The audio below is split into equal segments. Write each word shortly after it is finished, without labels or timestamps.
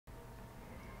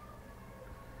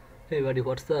Hey buddy,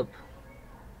 what's up?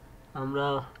 আমরা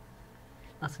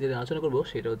আজকে যেটা আলোচনা করবো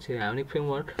সেটা হচ্ছে আয়োনিক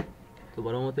ফ্রেমওয়ার্ক। তো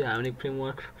বড় মতে আয়োনিক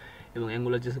ফ্রেমওয়ার্ক এবং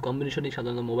অ্যাঙ্গুলার জিএসের কম্বিনেশনই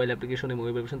সাধারণত মোবাইল অ্যাপ্লিকেশনে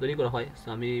মোবাইল অ্যাপ্লিকেশন তৈরি করা হয়। সো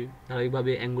আমি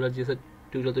ধারাবাহিকভাবে অ্যাঙ্গুলার জিএসের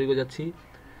টিউটোরিয়াল তৈরি করে যাচ্ছি,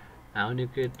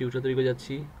 আয়োনিকের টিউটোরিয়াল তৈরি করে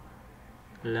যাচ্ছি।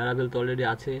 ল্যারাভেল তো অলরেডি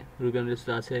আছে, রুবি অন রেলস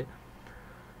আছে।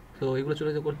 তো এগুলো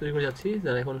চলে তৈরি করে যাচ্ছি।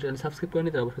 যারা এখন চ্যানেল সাবস্ক্রাইব করেনি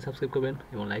তারা অবশ্যই সাবস্ক্রাইব করবেন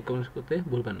এবং লাইক কমেন্ট করতে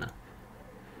ভুলবেন না।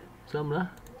 সো আমরা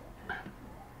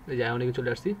এই যে আয়োনিকে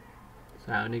চলে আসছি। সো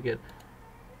আয়োনিকের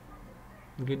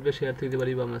গিট বে শেয়ার দিতে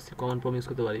পারি বা আমরা কমান্ড প্রমিস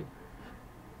করতে পারি,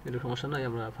 এটা সমস্যা নাই।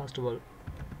 আমরা ফার্স্ট অফ অল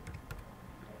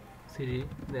সিডি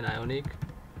দেন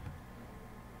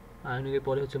আয়োনিকের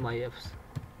পরে হচ্ছে মাই অ্যাপস,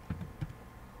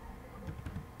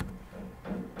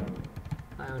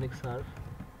 আয়োনিক সার্ভ।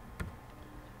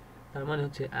 তার মানে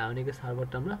হচ্ছে আয়োনিকের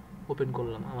সার্ভারটা আমরা ওপেন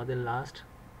করলাম, আমাদের লাস্ট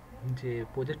যে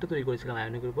প্রজেক্টটা তৈরি করেছিলাম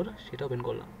আয়োনিকের উপর সেটা ওপেন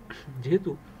করলাম।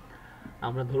 যেহেতু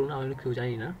আমরা ধরুন আয়োনিক কেউ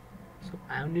জানি না, সো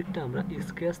আয়োনিকটা আমরা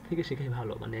স্ক্র্যাচ থেকে শেখাই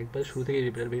ভালো, মানে একবারে শুরু থেকে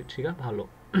শেখা ভালো,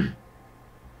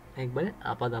 একবারে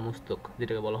আপাদামস্তক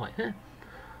যেটাকে বলা হয়। হ্যাঁ,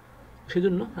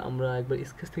 সেজন্য আমরা একবার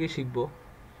স্কেচ থেকে শিখবো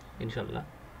ইনশাল্লাহ।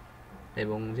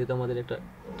 এবং যেহেতু আমাদের একটা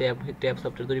ট্যাব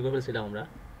সফটওয়্যার তৈরি করে ফেলেছিলাম আমরা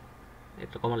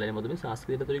একটা কমান্ড লাইনের মাধ্যমে, সো আজকে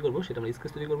যেটা তৈরি করবো সেটা আমরা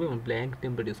স্কেচ তৈরি করবো এবং ব্ল্যাঙ্ক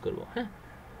টেমপ্লেট ইউজ করবো। হ্যাঁ,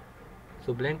 সো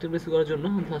ব্ল্যাঙ্ক টেমপ্লেট করার জন্য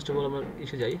ফার্স্ট অফ অল আমরা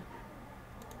এসে যাই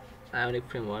আয়োনিক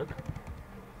ফ্রেমওয়ার্ক।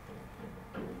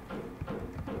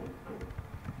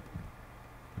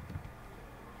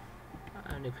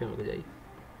 আয়োনিক ফ্রেমওয়ার্কে যাই,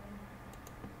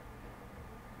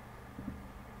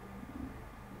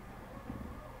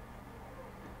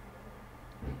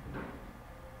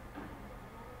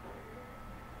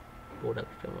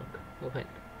 প্রোডাক্ট ফ্রেমওয়ার্ক। ও ফাইন,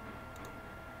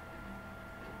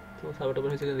 তো সার্ভারটা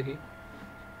ওপেন হয়েছে দেখি।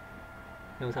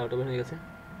 এবং সার্ভারটা ওপেন হয়ে গেছে।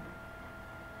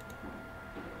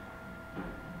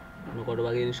 আমরা কত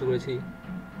আগে ইনস্টল করেছি,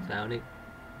 আয়োনিক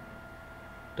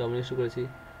টার্মিনাল ইনস্টল করেছি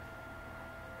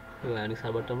এবং আয়োনিক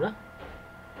সার্ভারটা আমরা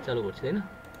চালু করছি, তাই না?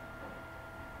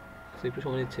 সো একটু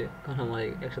সময় নিচ্ছে কারণ আমার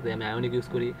একসাথে আমি আয়োনিক ইউজ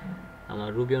করি, আমার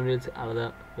রুবি অন রেলস আলাদা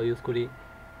ইউজ করি,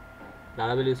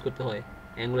 লারাভেল ইউজ করতে হয়,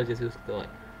 অ্যাঙ্গুলার জেস ইউজ করতে হয়,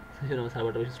 সেই জন্য আমার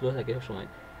সার্ভারটা বেশি স্লো থাকে সবসময়।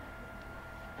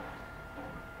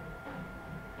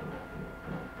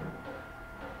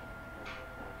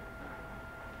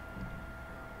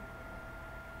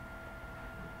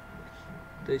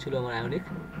 তো এই ছিল আমার আয়োনিক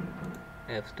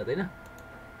অ্যাপসটা, তাই না?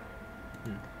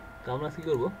 তো আমরা আজকে কী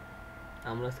করবো,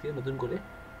 আমরা আজকে নতুন করে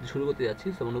শুরু করতে যাচ্ছি।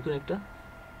 তো আমরা নতুন একটা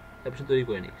অ্যাপ্লিকেশন তৈরি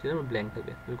করে নিই, সেটা আমার ব্ল্যাঙ্ক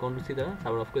থাকবে। তুমি কন্ট্রোল সি দ্বারা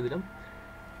সার্ভার অফ করে দিলাম।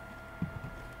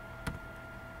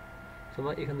 তো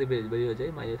আমরা এখান থেকে বের হয়ে যাই,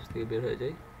 মাই অ্যাপস থেকে বের হয়ে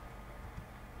যাই।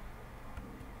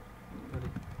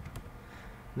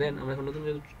 দেন আমরা এখন নতুন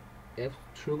অ্যাপ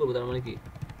শুরু করবো, তার মানে কি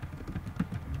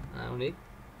আয়োনিক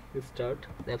স্টার্ট,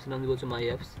 অ্যাপসের নাম দিব হচ্ছে মাই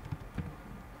অ্যাপস।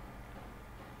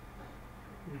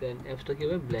 দেন অ্যাপসটা কী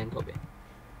হবে, ব্ল্যাঙ্ক হবে।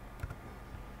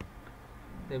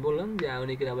 আমি বললাম যে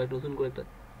আয়োনিকের আবার নতুন করে একটা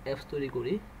অ্যাপস তৈরি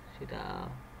করি, সেটা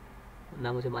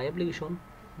নাম হচ্ছে মাই অ্যাপ্লিকেশন।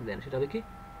 দেন সেটা হবে কি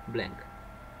ব্ল্যাঙ্ক।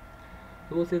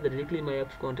 তো বলছে the directly my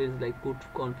apps contents like could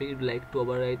config like to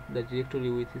overwrite the directory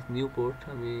with is new port.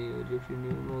 আমি ডিরেক্টরি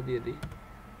নিউ নো দিয়ে দিই।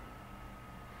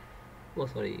 ও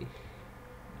সরি,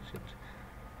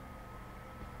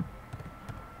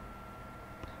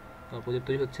 আমার প্রজেক্ট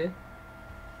তৈরি হচ্ছে।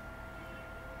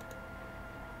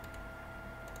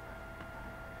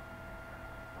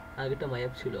 আগেরটা মাই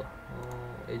অ্যাপ ছিল,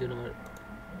 এই জন্য আমার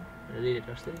রিলেট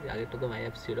আসছে যে আগেরটা তো মাই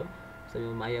অ্যাপস ছিল। আমি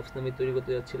মাই অ্যাপস নামে তৈরি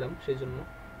করতে যাচ্ছিলাম, সেই জন্য।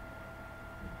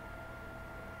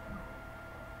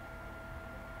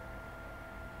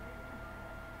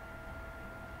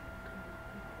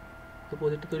 তো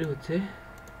প্রজেক্টটা তৈরি হচ্ছে।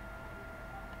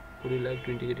 Would you like to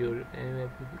integrate your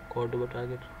Cordova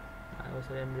target iOS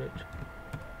or Android?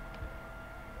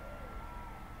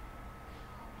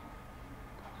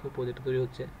 তো প্রজেক্টটা তৈরি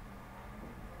হচ্ছে,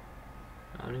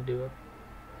 অনেক ডেভেলপ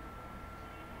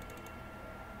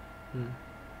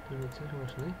তৈরি হচ্ছে,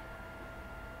 সমস্যা নেই।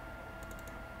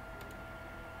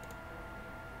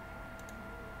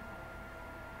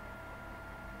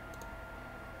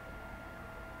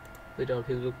 তো এটা আমার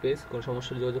ফেসবুক পেজ, কোনো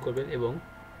সমস্যা যোগাযোগ করবেন। এবং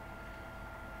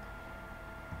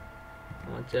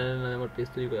আমার চ্যানেল নামে আমার পেজ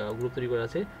তৈরি করা, গ্রুপ তৈরি করা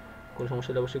আছে, কোনো সমস্যা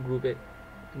হলে অবশ্যই গ্রুপে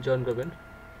জয়েন করবেন,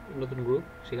 নতুন গ্রুপ,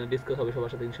 সেখানে ডিসকাস হবে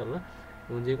সবার সাথে ইনশাল্লাহ।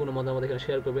 এবং যে কোনো মতামত এখানে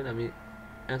শেয়ার করবেন, আমি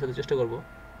অ্যান্সার চেষ্টা করব।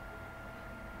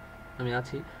 আমি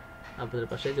আছি আপনাদের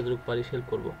পাশে, যতটুকু পারি হেল্প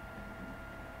করব।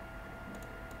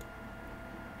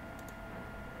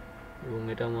 এবং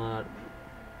এটা আমার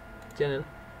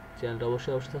চ্যানেলটা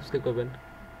অবশ্যই সাবস্ক্রাইব করবেন।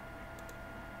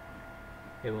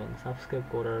 এবং সাবস্ক্রাইব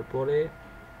করার পরে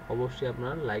অবশ্যই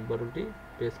আপনার লাইক বাটনটি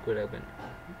প্রেস করে রাখবেন।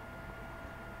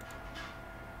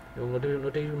 এবং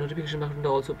নোটিফিকেশন বাটনটা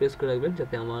অলসো প্রেস করে রাখবেন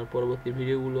যাতে আমার পরবর্তী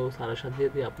ভিডিওগুলো সারার সাথে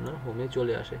সাথে আপনার হোমে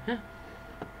চলে আসে। হ্যাঁ,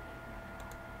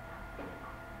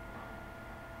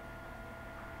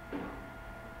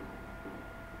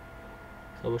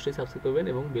 অবশ্যই সাবস্ক্রাইব করবেন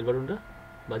এবং বেল বাটনটা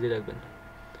বাজিয়ে রাখবেন।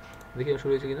 দেখি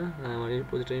শুরু হয়েছে কিনা। আমার এই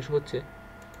প্রজেক্টটা ইস্যু হচ্ছে,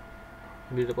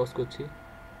 ভিডিওটা পজ করছি।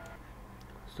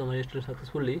 সো আমার রেজিস্ট্রেশন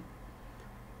সাকসেসফুলি।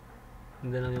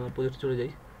 দেন আমি আমার প্রজেক্টে চলে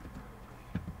যাই,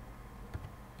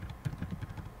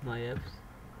 মাই অ্যাপস,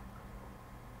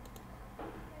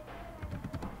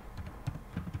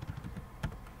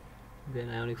 দেন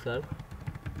আয়োনিক সার্ভ।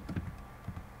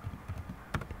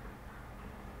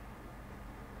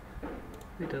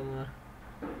 এটা আমার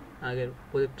আগের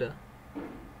প্রজেক্টটা।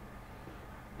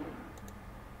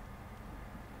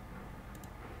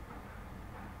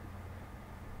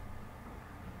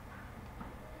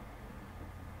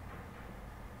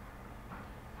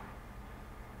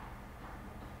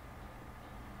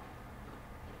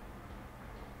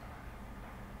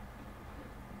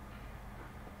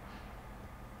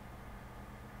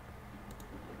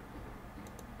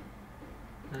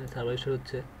 সার্ভার ইস্যু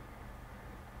হচ্ছে।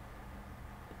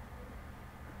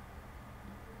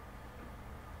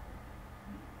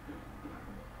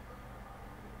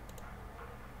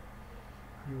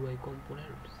 UI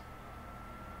components,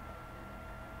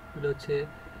 এটা হচ্ছে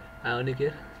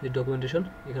আয়োনিকের যে ডকুমেন্টেশন।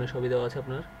 এখানে সবই দেওয়া আছে,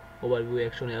 আপনার overview,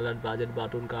 action, alert, budget,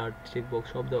 button, card, checkbox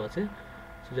সব দেওয়া আছে।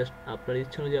 সো জাস্ট আপনার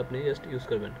ইচ্ছা অনুযায়ী আপনি জাস্ট ইউজ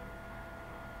করবেন,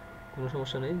 কোনো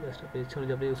সমস্যা নেই। জাস্ট আপনার ইচ্ছা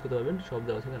অনুযায়ী আপনি ইউজ করতে পারবেন, সব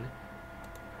দেওয়া আছে এখানে।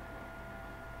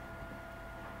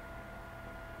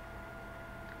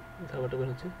 সার্ভারটা ওপেন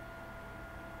হচ্ছে,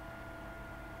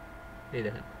 এই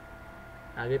দেখেন।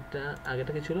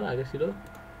 আগেরটা কি ছিল? আগে ছিল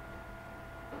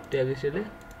ট্যাব হিসেবে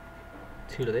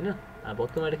ছিল, তাই না? আর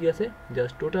বর্তমানে এটা কি আছে?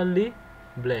 Just totally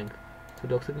blank. So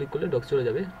ডক্সে click করলে ডক্স চলে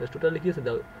যাবে। জাস্ট টোটালি কি আছে?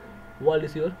 The world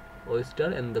is your oyster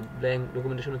and the blank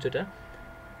documentation হচ্ছে এটা।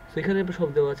 সো এখানে সব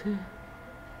দেওয়া আছে,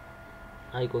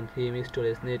 icon, theme,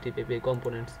 storage, native AP,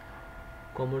 components,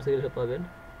 components এগুলো সব পাবেন।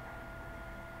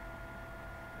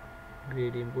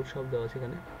 গ্রিড, ইনপুট সব দেওয়া আছে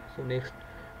এখানে। সো নেক্সট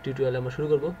টিউটোরিয়ালে আমরা শুরু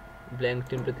করবো, ব্ল্যাঙ্ক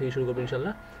টেমপ্লেট থেকে শুরু করবো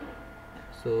ইনশাল্লাহ।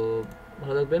 সো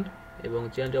ভালো থাকবেন এবং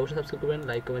চ্যানেলটি অবশ্যই সাবস্ক্রাইব করবেন,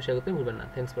 লাইক কমেন্ট শেয়ার করতে ভুলবেন না।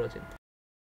 Thanks for watching.